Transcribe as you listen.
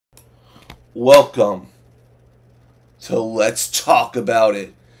Welcome to Let's Talk About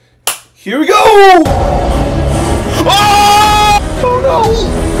It. Here we go! Oh! Oh no!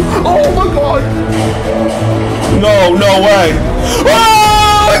 Oh my god! No way!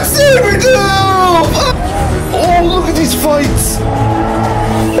 Oh! It's Xavier Doom! Oh, look at these fights!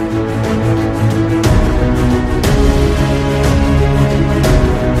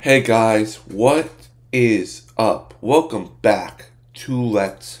 Hey guys, what is up? Welcome back to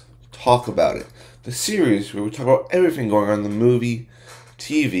Let's Talk About It, the series where we talk about everything going on in the movie,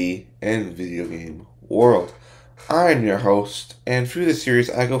 TV, and video game world. I'm your host, and through this series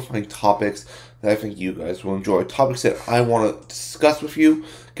I go find topics that I think you guys will enjoy, topics that I want to discuss with you,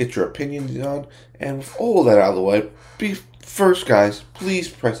 get your opinions on, and with all that out of the way, first guys, please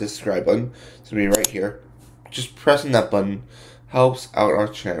press the subscribe button. It's going to be right here. Just pressing that button helps out our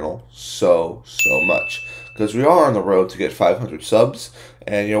channel so much, because we are on the road to get 500 subs,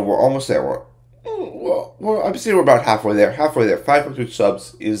 and we're almost there. I'd say we're about halfway there. 500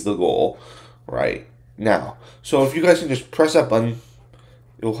 subs is the goal right now. So if you guys can just press that button,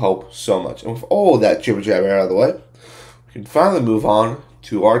 it'll help so much. And with all that jibber jabber out of the way, we can finally move on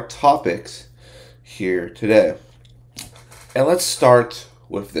to our topics here today. And let's start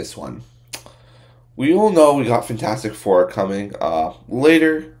with this one. We all know we got Fantastic Four coming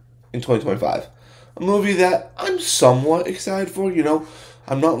later in 2025. A movie that I'm somewhat excited for,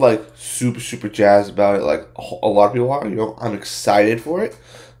 I'm not like super jazzed about it like a lot of people are, I'm excited for it.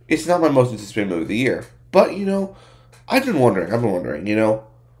 It's not my most anticipated movie of the year. But, I've been wondering,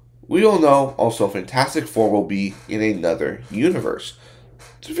 we all know also Fantastic Four will be in another universe.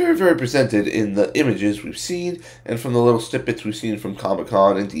 It's very presented in the images we've seen and from the little snippets we've seen from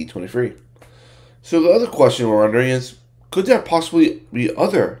Comic-Con and D23. So the other question we're wondering is, could there possibly be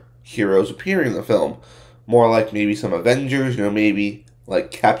other heroes appearing in the film? More like maybe some Avengers, maybe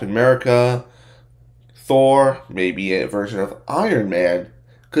like Captain America, Thor, maybe a version of Iron Man.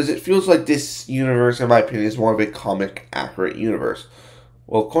 Because it feels like this universe, in my opinion, is more of a comic-accurate universe.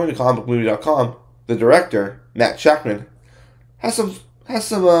 Well, according to comicmovie.com, the director, Matt Damon, has some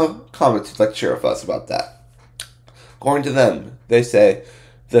comments he'd like to share with us about that. According to them, they say,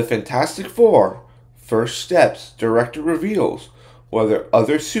 the Fantastic Four First Steps director reveals whether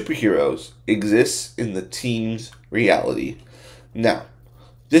other superheroes exist in the team's reality. Now,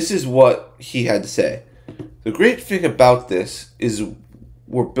 this is what he had to say. The great thing about this is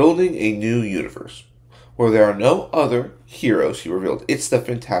we're building a new universe where there are no other heroes, he revealed. It's the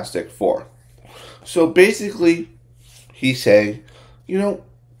Fantastic Four. So basically, he's saying, we don't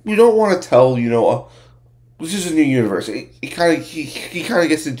want to tell, this is a new universe. He kind of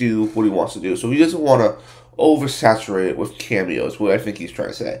gets to do what he wants to do. So he doesn't want to oversaturate it with cameos, what I think he's trying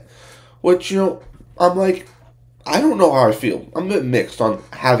to say. Which, I'm like, I don't know how I feel. I'm a bit mixed on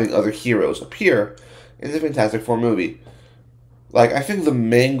having other heroes appear in the Fantastic Four movie. Like, I think the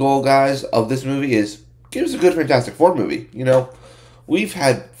main goal, guys, of this movie is, give us a good Fantastic Four movie. We've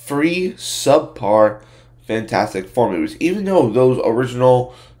had 3 subpar Fantastic Four movies. Even though those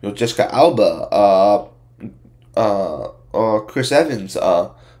original, Jessica Alba, Chris Evans,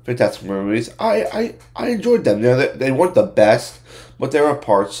 Fantastic Four movies, I enjoyed them. They weren't the best, but there were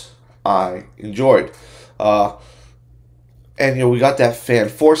parts I enjoyed. And we got that Fan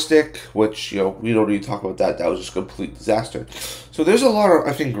 4 stick, which we don't need to talk about that. That was just a complete disaster. So there's a lot of,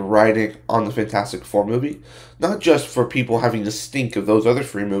 I think, writing on the Fantastic Four movie, not just for people having to stink of those other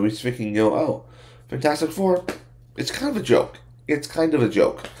 3 movies, thinking, oh, Fantastic Four, it's kind of a joke.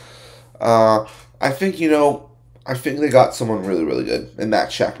 I think they got someone really good in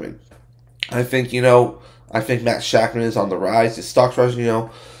Matt Damon. I think Matt Damon is on the rise. His stock's rising.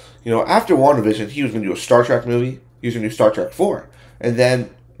 After WandaVision, he was going to do a Star Trek movie. He was going to do Star Trek 4, and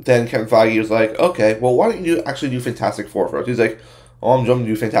then Kevin Feige was like, okay, well, why don't you actually do Fantastic Four for us? He's like, oh, I'm jumping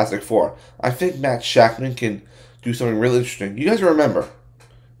to do Fantastic Four. I think Matt Damon can do something really interesting. You guys remember,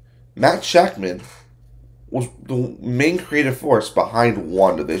 Matt Damon was the main creative force behind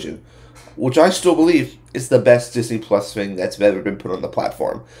WandaVision, which I still believe is the best Disney Plus thing that's ever been put on the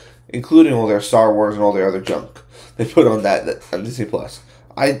platform, including all their Star Wars and all their other junk they put on that on Disney Plus.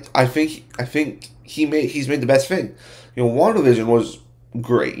 I think he's made the best thing. WandaVision was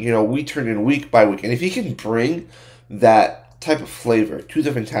great. We turned in week by week, and if he can bring that type of flavor to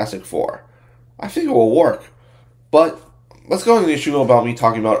the Fantastic Four, I think it will work. But let's go on the issue about me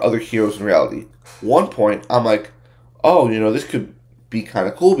talking about other heroes in reality. One point, I'm like, oh, this could be kind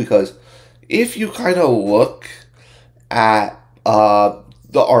of cool, because if you kind of look at the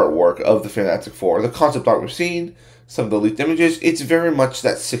artwork of the Fantastic Four, the concept art we've seen, some of the leaked images, it's very much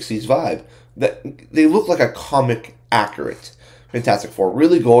that 60s vibe. That they look like a comic accurate Fantastic Four,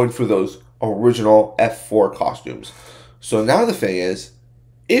 really going for those original F4 costumes. So now the thing is,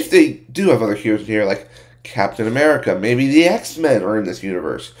 if they do have other heroes in here, like Captain America, maybe the X-Men are in this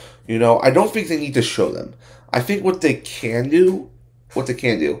universe, I don't think they need to show them. I think what they can do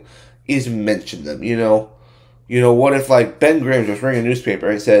is mention them, what if, like, Ben Grimm just reading a newspaper,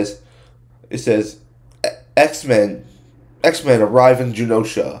 it says X-Men arrive in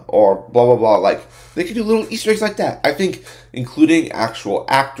Genosha, or blah, blah, blah. Like, they could do little Easter eggs like that. I think including actual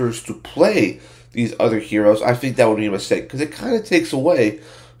actors to play these other heroes, I think that would be a mistake, because it kind of takes away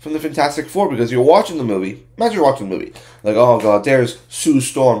from the Fantastic Four, because you're watching the movie, imagine you're watching the movie, like, oh god, there's Sue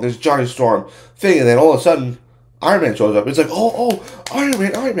Storm, there's Johnny Storm, thing, and then all of a sudden, Iron Man shows up. It's like, oh,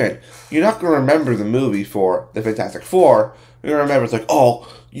 Iron Man. You're not going to remember the movie for the Fantastic Four. You're going to remember, it's like, oh,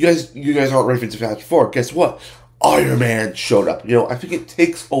 you guys aren't ready for the Fantastic Four. Guess what? Iron Man showed up. I think it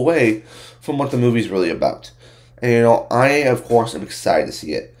takes away from what the movie's really about. And, I, of course, am excited to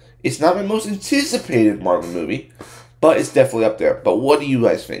see it. It's not my most anticipated Marvel movie, but it's definitely up there. But what do you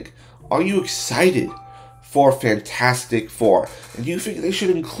guys think? Are you excited for Fantastic Four? And do you think they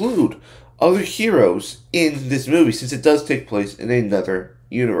should include other heroes in this movie, since it does take place in another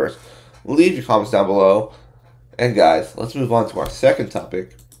universe? Leave your comments down below. And guys, let's move on to our second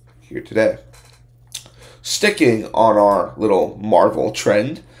topic here today. Sticking on our little Marvel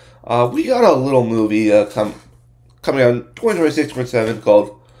trend, we got a little movie coming out in 2026-27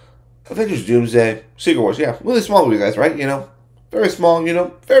 called Avengers Doomsday, Secret Wars. Yeah, really small movies, guys, right? Very small,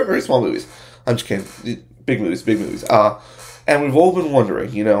 very, very small movies. I'm just kidding. Big movies. And we've all been wondering,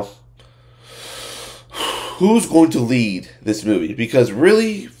 who's going to lead this movie? Because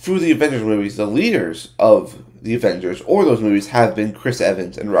really, through the Avengers movies, the leaders of the Avengers, or those movies, have been Chris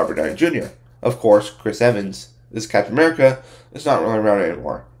Evans and Robert Downey Jr. Of course, Chris Evans is Captain America, is not really around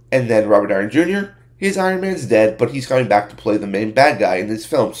anymore. And then Robert Downey Jr., his Iron Man's dead, but he's coming back to play the main bad guy in his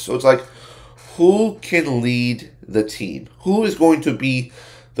films. So it's like, who can lead the team? Who is going to be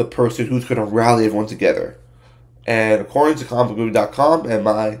the person who's going to rally everyone together? And according to comicmovie.com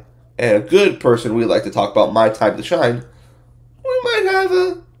and a good person we like to talk about, My Time to Shine, we might have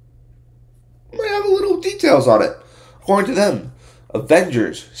a little details on it. According to them,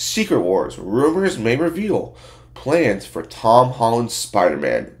 Avengers Secret Wars rumors may reveal plans for Tom Holland's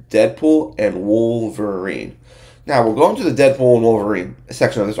Spider-Man, Deadpool, and Wolverine. Now, we'll go into the Deadpool and Wolverine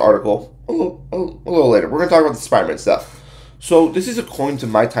section of this article a little later. We're going to talk about the Spider-Man stuff. So, this is according to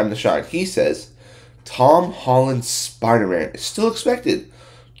My Time to Shine. He says, Tom Holland's Spider-Man is still expected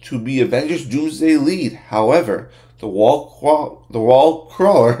to be Avengers Doomsday lead. However, the wall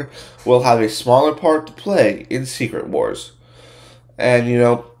crawler will have a smaller part to play in Secret Wars. And,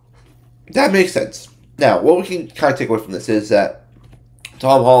 that makes sense. Now, what we can kind of take away from this is that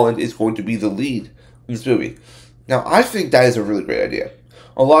Tom Holland is going to be the lead in this movie. Now, I think that is a really great idea.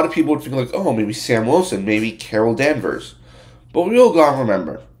 A lot of people would think like, oh, maybe Sam Wilson, maybe Carol Danvers. But we all gotta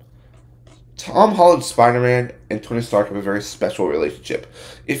remember, Tom Holland's Spider-Man and Tony Stark have a very special relationship.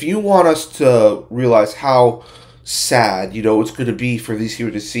 If you want us to realize how sad, it's going to be for these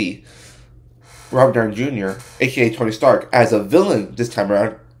heroes to see Robert Downey Jr., a.k.a. Tony Stark, as a villain this time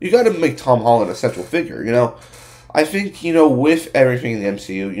around, you got to make Tom Holland a central figure, I think, with everything in the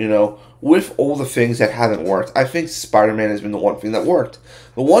MCU, with all the things that haven't worked, I think Spider-Man has been the one thing that worked.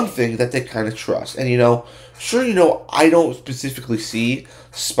 The one thing that they kind of trust. And, sure, I don't specifically see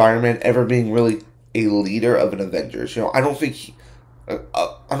Spider-Man ever being really a leader of an Avengers. I don't think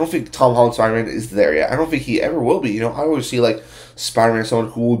Tom Holland Spider-Man is there yet. I don't think he ever will be. I always see, like, Spider-Man as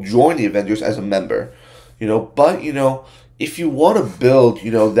someone who will join the Avengers as a member. But, if you want to build,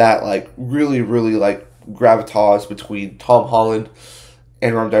 that, like, really, really, like, gravitas between Tom Holland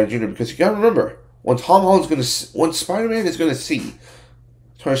and Robert Downey Jr., because you gotta remember, when Spider-Man is gonna see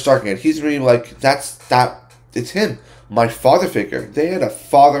Tony Stark again, he's gonna be like, it's him, my father figure. They had a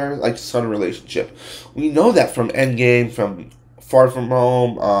father-son relationship. We know that from Endgame, from Far From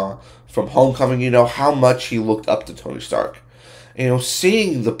Home, from Homecoming, how much he looked up to Tony Stark. And,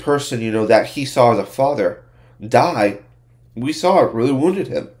 seeing the person, that he saw as a father die, we saw it really wounded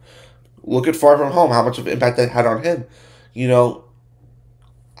him. Look at Far From Home, how much of an impact that had on him.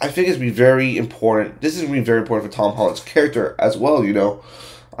 I think it's going to be very important. This is going to be very important for Tom Holland's character as well,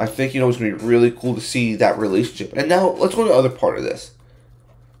 I think, it's going to be really cool to see that relationship. And now, let's go to the other part of this.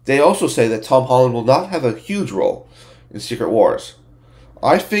 They also say that Tom Holland will not have a huge role in Secret Wars.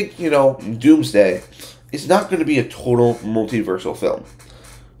 I think, Doomsday is not going to be a total multiversal film.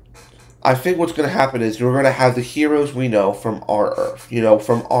 I think what's going to happen is we're going to have the heroes we know from our Earth,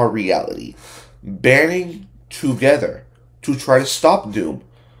 from our reality, banding together to try to stop Doom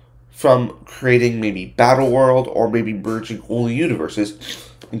from creating maybe Battle World or maybe merging all the universes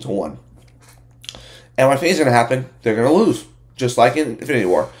into one. And what I think is going to happen, they're going to lose. Just like in Infinity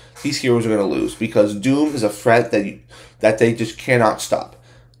War, these heroes are going to lose because Doom is a threat that they just cannot stop.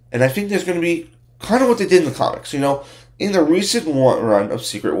 And I think there's going to be kind of what they did in the comics. In the recent run of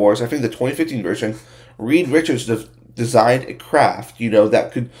Secret Wars, I think the 2015 version, Reed Richards designed a craft,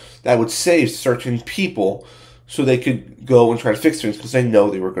 that would save certain people so they could go and try to fix things because they know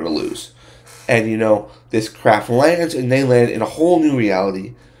they were going to lose. And, this craft lands, and they land in a whole new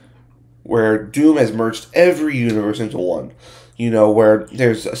reality where Doom has merged every universe into one. Where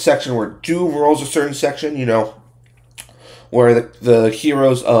there's a section where Doom rules a certain section, where the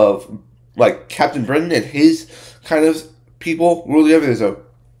heroes of, like, Captain Britain and his kind of people rule the other.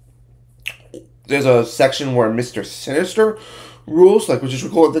 There's a section where Mr. Sinister rules, which is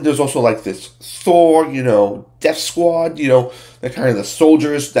cool. Then there's also, this Thor, Death Squad, the kind of the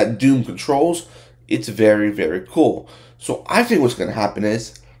soldiers that Doom controls. It's very, very cool. So I think what's going to happen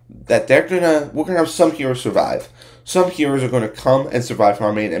is that we're going to have some heroes survive. Some heroes are going to come and survive from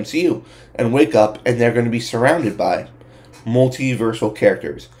our main MCU and wake up, and they're going to be surrounded by multiversal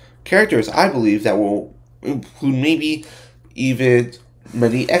characters. Characters, I believe, that will include maybe even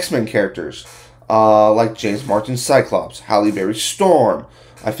many X-Men characters, like James Martin's Cyclops, Halle Berry's Storm,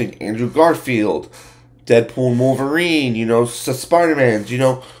 I think Andrew Garfield, Deadpool and Wolverine, Spider-Man,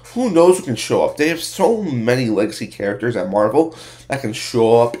 who knows who can show up. They have so many legacy characters at Marvel that can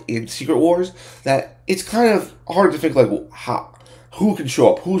show up in Secret Wars that it's kind of hard to think, who can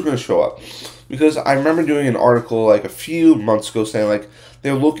show up, who's going to show up. Because I remember doing an article, a few months ago saying,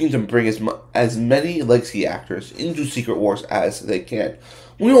 they're looking to bring as many legacy actors into Secret Wars as they can.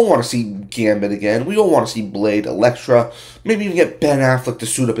 We don't want to see Gambit again. We don't want to see Blade, Elektra, maybe even get Ben Affleck to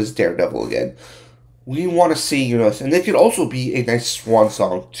suit up as Daredevil again. We want to see, and they could also be a nice swan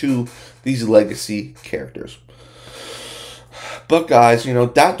song to these legacy characters. But guys,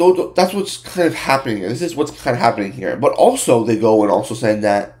 that's what's kind of happening. This is what's kind of happening here. But also, they go and also saying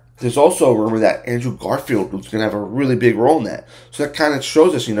that there's also a rumor that Andrew Garfield was going to have a really big role in that. So that kind of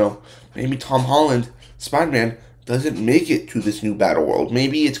shows us, maybe Tom Holland, Spider-Man, doesn't make it to this new battle world.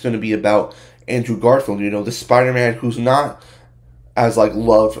 Maybe it's going to be about Andrew Garfield, the Spider-Man who's not as,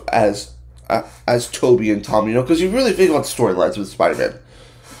 loved as Tobey and Tom, because you really think about the storylines with Spider-Man.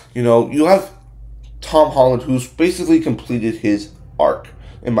 You have Tom Holland, who's basically completed his arc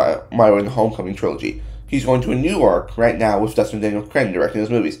in my way in the Homecoming trilogy. He's going to a new arc right now with Dustin Daniel Cretton directing his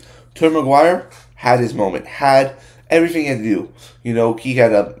movies. Tobey Maguire had his moment, had everything he had to do. He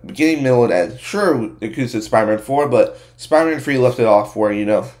had a beginning, middle, and end. Sure, it could have said Spider-Man 4, but Spider-Man 3 left it off where, you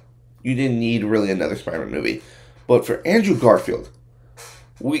didn't need really another Spider-Man movie. But for Andrew Garfield,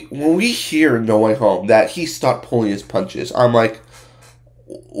 when we hear in No Way Home that he stopped pulling his punches, I'm like,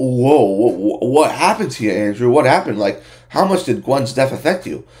 whoa, what happened to you, Andrew? What happened? How much did Gwen's death affect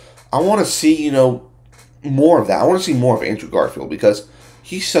you? I want to see, more of that. I want to see more of Andrew Garfield because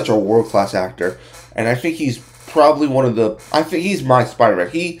he's such a world-class actor, and I think he's probably I think he's my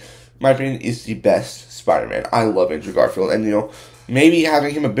Spider-Man. He, in my opinion, is the best Spider-Man. I love Andrew Garfield, and, maybe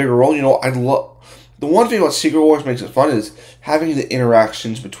having him a bigger role, the one thing about Secret Wars makes it fun is having the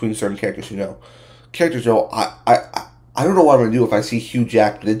interactions between certain characters, Characters, I don't know what I'm going to do if I see Hugh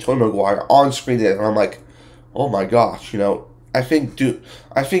Jackman and Tobey Maguire on screen together, and I'm like, oh my gosh, I think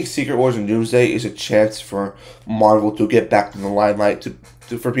Secret Wars and Doomsday is a chance for Marvel to get back in the limelight,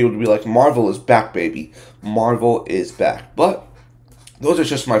 for people to be like, Marvel is back, baby. Marvel is back. But those are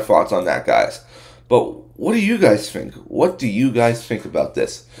just my thoughts on that, guys. But what do you guys think? What do you guys think about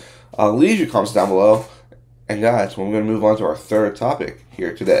this? Leave your comments down below. And guys, we're going to move on to our third topic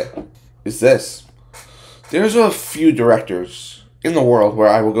here today. Is this. There's a few directors in the world where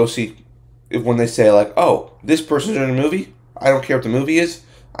I will go see when they say, oh, this person's in a movie. I don't care what the movie is.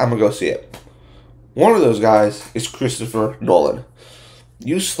 I'm going to go see it. One of those guys is Christopher Nolan.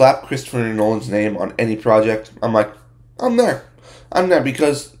 You slap Christopher Nolan's name on any project, I'm like, I'm there. I'm there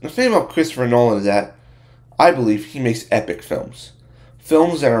because the thing about Christopher Nolan is that I believe he makes epic films.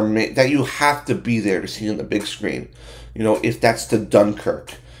 Films that are that you have to be there to see on the big screen. If that's to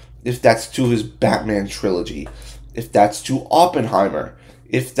Dunkirk, if that's to his Batman trilogy, if that's to Oppenheimer,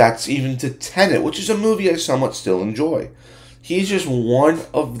 if that's even to Tenet, which is a movie I somewhat still enjoy. He's just one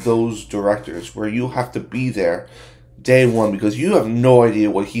of those directors where you have to be there day one because you have no idea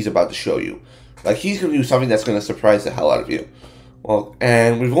what he's about to show you. He's going to do something that's going to surprise the hell out of you. Well,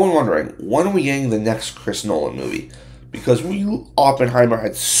 and we've been wondering, when are we getting the next Chris Nolan movie? Because Oppenheimer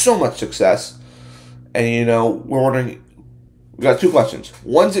had so much success, and, we're wondering, we got two questions.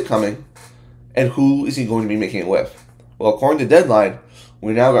 When's it coming, and who is he going to be making it with? Well, according to Deadline,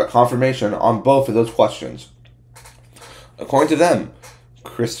 we now got confirmation on both of those questions. According to them,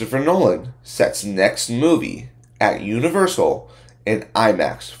 Christopher Nolan sets next movie at Universal in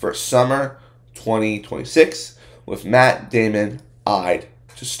IMAX for summer 2026 with Matt Damon eyed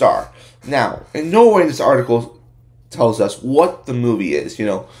to star. Now, in no way this article tells us what the movie is.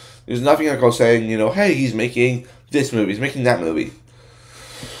 There's nothing in the article saying, hey, he's making this movie, he's making that movie.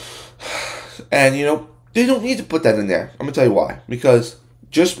 And, they don't need to put that in there. I'm going to tell you why. Because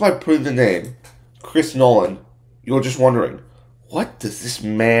just by putting the name Chris Nolan, you're just wondering, what does this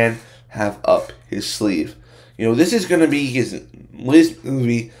man have up his sleeve? This is going to be his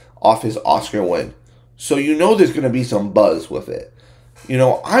movie off his Oscar win. So there's going to be some buzz with it.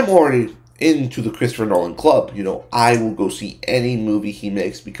 I'm already into the Christopher Nolan club. I will go see any movie he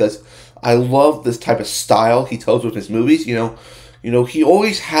makes because I love this type of style he tells with his movies. He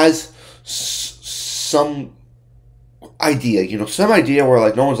always has some idea, some idea where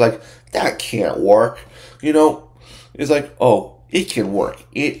like no one's like, that can't work. It's like, oh, it can work.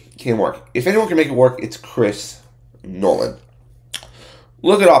 It can work. If anyone can make it work, it's Chris Nolan.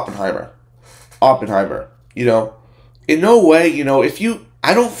 Look at Oppenheimer. In no way,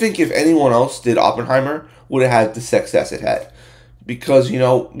 I don't think if anyone else did Oppenheimer would have had the success it had. Because, you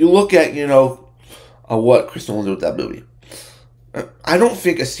look at, what Chris Nolan did with that movie. I don't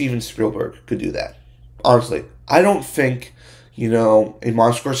think a Steven Spielberg could do that. Honestly. I don't think, a Martin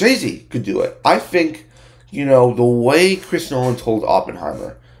Scorsese could do it. I think, the way Chris Nolan told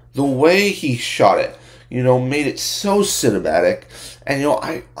Oppenheimer, the way he shot it, made it so cinematic. And,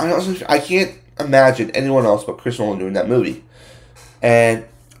 I honestly, I can't imagine anyone else but Chris Nolan doing that movie. And,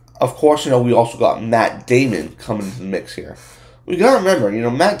 of course, we also got Matt Damon coming into the mix here. We gotta remember,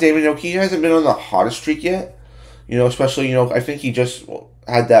 Matt Damon, he hasn't been on the hottest streak yet. Especially, I think he just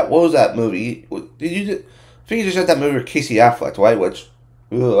had that, what was that movie? I think he just had that movie with Casey Affleck, right? Which,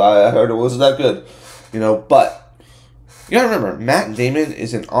 I heard it wasn't that good. But, you gotta remember, Matt Damon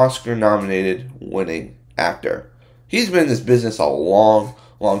is an Oscar-nominated winning actor. He's been in this business a long,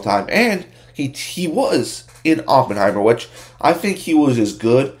 long time. And he was in Oppenheimer, which I think he was as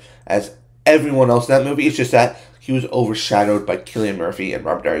good as everyone else in that movie. It's just that he was overshadowed by Cillian Murphy and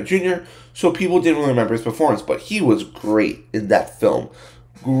Robert Downey Jr., so people didn't really remember his performance, but he was great in that film.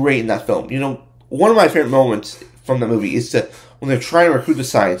 One of my favorite moments from that movie is when they're trying to recruit the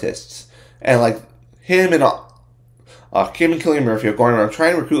scientists, and like him and Cillian Murphy are going around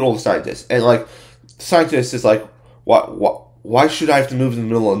trying to recruit all the scientists, and like the scientist is like, why should I have to move in the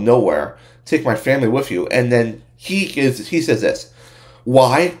middle of nowhere? Take my family with you. And then he says this.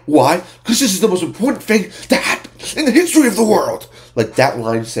 Why? Because this is the most important thing that happened in the history of the world. Like, that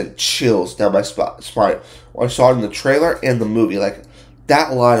line sent chills down my spine. I saw it in the trailer and the movie. Like,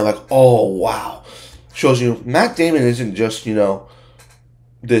 that line, I'm like, oh, wow. Shows you, Matt Damon isn't just,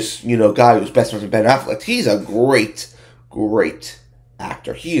 this, guy who's best friends with Ben Affleck. He's a great, great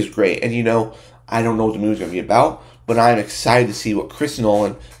actor. He is great. And, I don't know what the movie's going to be about, but I'm excited to see what Chris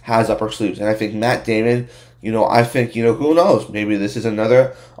Nolan has up our sleeves. And I think Matt Damon, who knows? Maybe this is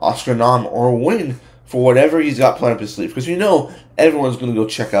another Oscar nom or win for whatever he's got planned up his sleeve. Because everyone's going to go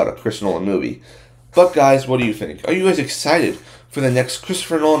check out a Chris Nolan movie. But guys, what do you think? Are you guys excited for the next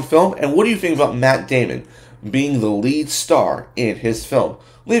Christopher Nolan film? And what do you think about Matt Damon being the lead star in his film?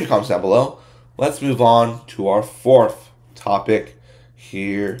 Leave your comments down below. Let's move on to our fourth topic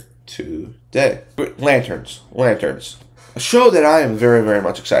here today. Lanterns. A show that I am very, very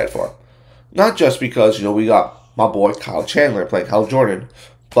much excited for. Not just because, we got my boy Kyle Chandler playing Hal Jordan,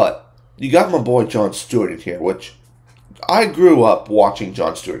 but you got my boy John Stewart in here, which I grew up watching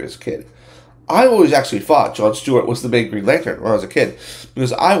John Stewart as a kid. I always actually thought John Stewart was the big Green Lantern when I was a kid,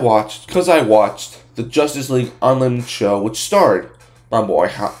 because I watched the Justice League Unlimited show, which starred my boy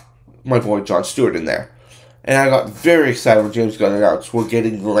John Stewart in there. And I got very excited when James Gunn announced we're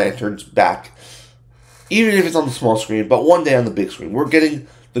getting the Lanterns back. Even if it's on the small screen, but one day on the big screen. We're getting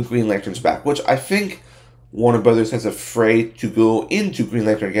the Green Lanterns back, which I think Warner Brothers is afraid to go into Green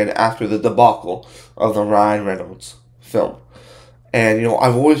Lantern again after the debacle of the Ryan Reynolds film. And,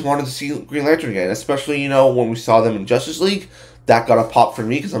 I've always wanted to see Green Lantern again, especially, when we saw them in Justice League. That got a pop for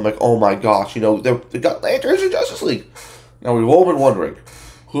me because I'm like, oh my gosh, they got Lanterns in Justice League. Now, we've all been wondering,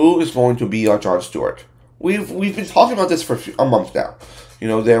 who is going to be our John Stewart? We've been talking about this for a month now.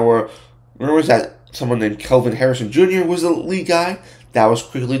 There were rumors that someone named Kelvin Harrison Jr. was the lead guy. That was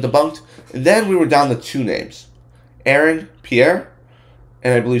quickly debunked. And then we were down to two names. Aaron Pierre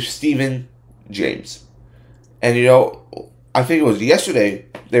and I believe Stephen James. And, I think it was yesterday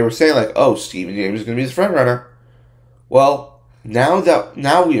they were saying like, oh, Stephen James is going to be the front runner. Well, now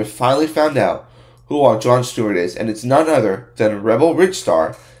we have finally found out who our John Stewart is. And it's none other than Rebel Ridge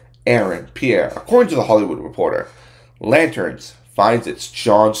star Aaron Pierre, according to The Hollywood Reporter. Lanterns finds it's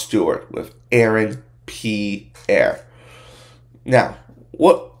John Stewart with Aaron Pierre. Now,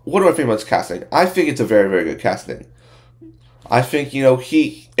 what do I think about this casting? I think it's a very, very good casting. I think,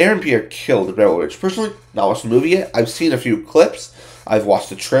 Aaron Pierre killed the Rebel Ridge. Personally, not watched the movie yet. I've seen a few clips. I've watched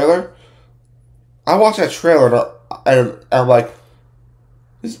the trailer. I watched that trailer and I'm like,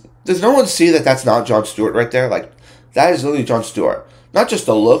 does no one see that that's not John Stewart right there? Like, that is literally John Stewart. Not just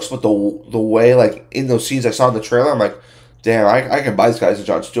the looks, but the way, like, in those scenes I saw in the trailer, I'm like, damn, I can buy this guy as a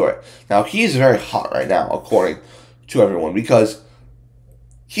John Stewart. Now, he's very hot right now, according to everyone, because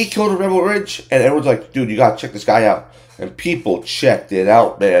he killed a Rebel Ridge, and everyone's like, dude, you gotta check this guy out. And people checked it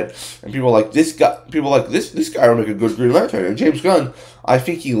out, man. And people are like, this guy will make a good Green Lantern. And James Gunn, I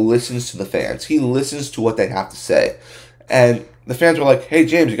think he listens to the fans. He listens to what they have to say. And the fans were like, hey,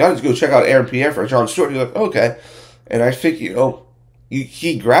 James, you gotta go check out Aaron Pierre for John Stewart. He's like, okay. And I think,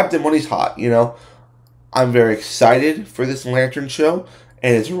 he grabbed him when he's hot, I'm very excited for this Lantern show.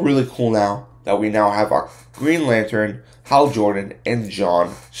 And it's really cool now that we now have our Green Lantern, Hal Jordan, and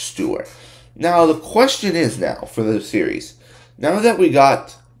John Stewart. Now, the question is now for the series, now that we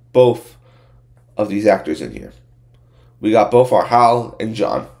got both of these actors in here, we got both our Hal and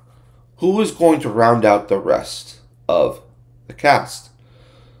John, who is going to round out the rest of the cast?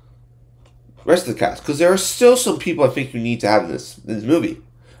 Because there are still some people I think you need to have in this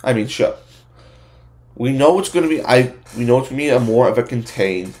show. We know it's going to be, we know it's going to be a more of a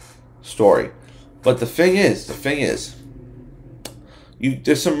contained story. But the thing is,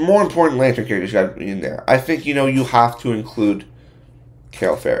 there's some more important Lantern characters got to be in there. I think, you have to include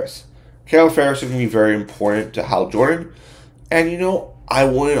Carol Ferris. Carol Ferris is going to be very important to Hal Jordan. And, I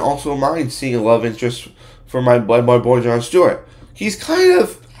wouldn't also mind seeing a love interest for my boy John Stewart. He's kind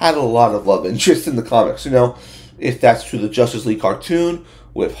of had a lot of love interest in the comics, if that's through the Justice League cartoon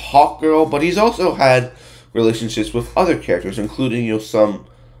with Hawkgirl. But he's also had relationships with other characters, including, some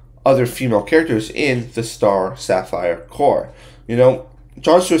other female characters in the Star Sapphire Corps.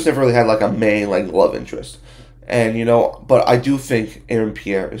 John Stewart's never really had like a main love interest. And but I do think Aaron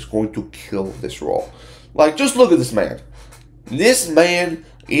Pierre is going to kill this role. Like, just look at this man. This man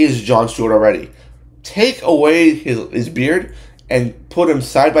is John Stewart already. Take away his beard and put him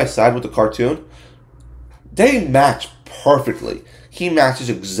side by side with the cartoon. They match perfectly. He matches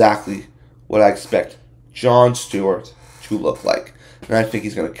exactly what I expect John Stewart to look like. And I think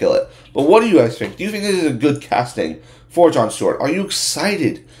he's going to kill it. But what do you guys think? Do you think this is a good casting for John Stewart? Are you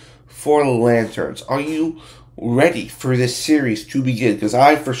excited for Lanterns? Are you ready for this series to begin? Because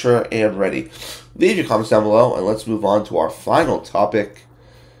I for sure am ready. Leave your comments down below, and let's move on to our final topic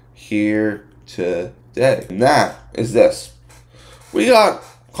here today. And that is this. We got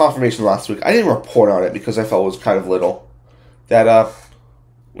confirmation last week. I didn't report on it because I felt it was kind of little. That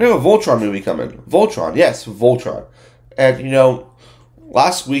we have a Voltron movie coming. Voltron, yes, Voltron. And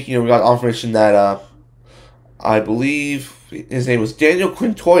last week, we got confirmation that I believe his name was Daniel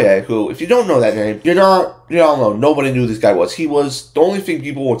Quintoye, who, if you don't know that name, you don't know. Nobody knew this guy was. He was, the only thing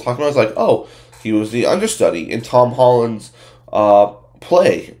people were talking about was like, oh, he was the understudy in Tom Holland's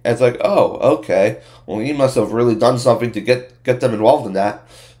play. And it's like, oh, okay. Well, he must have really done something to get them involved in that.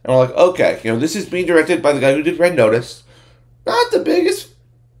 And we're like, okay, this is being directed by the guy who did Red Notice. Not the biggest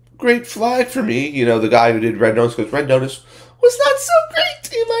great flag for me, the guy who did Red Notice, because Red Notice was not so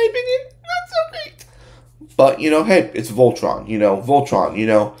great, in my opinion. Not so great. But, hey, it's Voltron,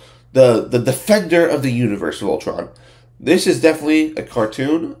 Voltron, the defender of the universe, Voltron. This is definitely a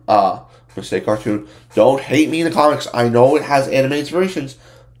cartoon. I'm going to say cartoon. Don't hate me in the comics. I know it has anime inspirations,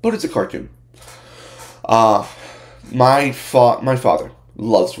 but it's a cartoon. My father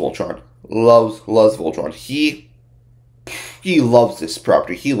loves Voltron. Loves Voltron. He loves this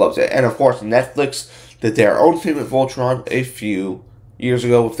property. He loves it. And, of course, Netflix did their own thing with Voltron a few years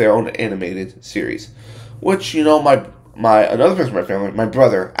ago with their own animated series. Which, my another person in my family, my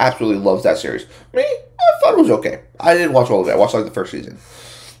brother, absolutely loves that series. Me, I thought it was okay. I didn't watch all of it. I watched the first season.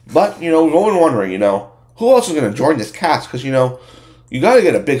 But, we've all been wondering, who else is going to join this cast? Because, you got to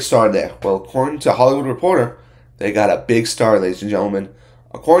get a big star there. Well, according to Hollywood Reporter, they got a big star, ladies and gentlemen.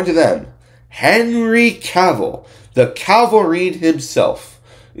 According to them, Henry Cavill, the Calvary himself,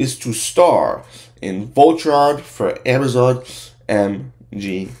 is to star in Voltron for Amazon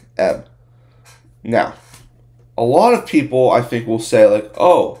MGM. Now, a lot of people, I think, will say,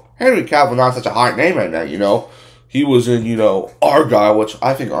 oh, Henry Cavill not such a hot name right now, He was in, Argyle, which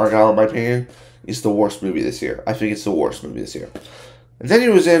I think Argyle, in my opinion, is the worst movie this year. I think it's the worst movie this year. And then he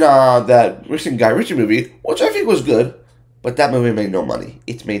was in that recent Guy Ritchie movie, which I think was good, but that movie made no money.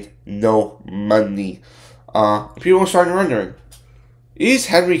 It made no money. People were starting wondering, is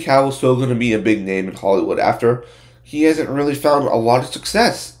Henry Cavill still going to be a big name in Hollywood after he hasn't really found a lot of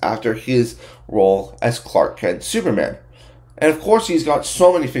success after his role as Clark Kent Superman. And of course, he's got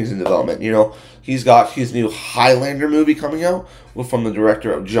so many things in development. You know, he's got his new Highlander movie coming out from the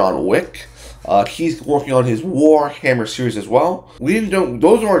director of John Wick. He's working on his Warhammer series as well.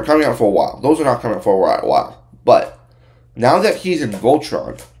 Those weren't coming out for a while. Those are not coming out for a while. But now that he's in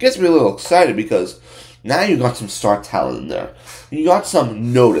Voltron, it gets me a little excited because now you got some star talent in there. You got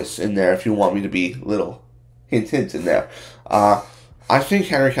some notice in there, if you want me to be little hint in there. I think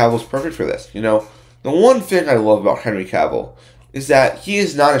Henry Cavill's perfect for this. You know, the one thing I love about Henry Cavill is that he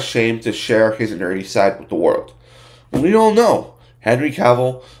is not ashamed to share his nerdy side with the world. We all know Henry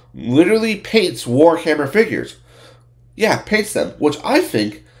Cavill literally paints Warhammer figures. Yeah, paints them, which I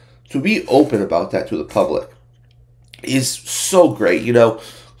think, to be open about that to the public, is so great, you know,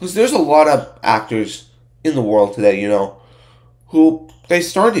 because there's a lot of actors in the world today, you know, who they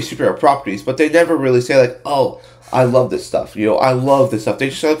start these superhero properties, but they never really say like, oh, I love this stuff, you know, I love this stuff. They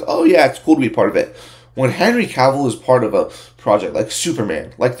just say like, oh yeah, it's cool to be part of it. When Henry Cavill is part of a project like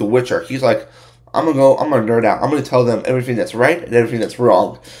Superman, like The Witcher, he's like, I'm gonna nerd out. I'm gonna tell them everything that's right and everything that's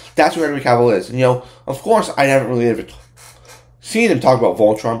wrong. That's what Henry Cavill is. And, you know, of course, I haven't really ever seen him talk about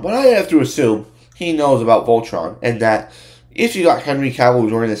Voltron, but I have to assume he knows about Voltron, and that if you got Henry Cavill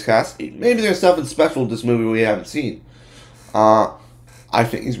joining this cast, maybe there's something special with this movie we haven't seen. I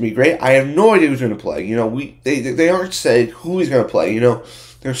think he's gonna be great. I have no idea who's gonna play. You know, they aren't said who he's gonna play. You know,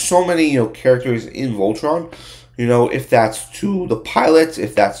 there's so many, you know, characters in Voltron. You know, if that's to the pilots,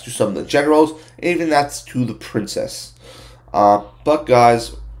 if that's to some of the generals, even that's to the princess. But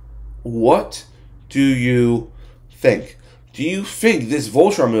guys, what do you think? Do you think this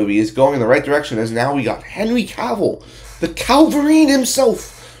Voltron movie is going in the right direction, as now we got Henry Cavill, the Calverine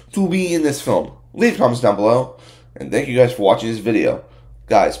himself, to be in this film? Leave comments down below, and thank you guys for watching this video.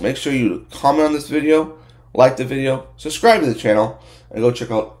 Guys, make sure you comment on this video, like the video, subscribe to the channel, and go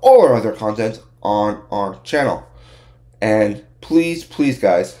check out all our other content on our channel. And please, please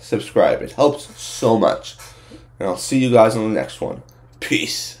guys, subscribe. It helps so much. And I'll see you guys on the next one.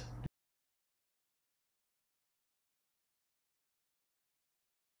 Peace.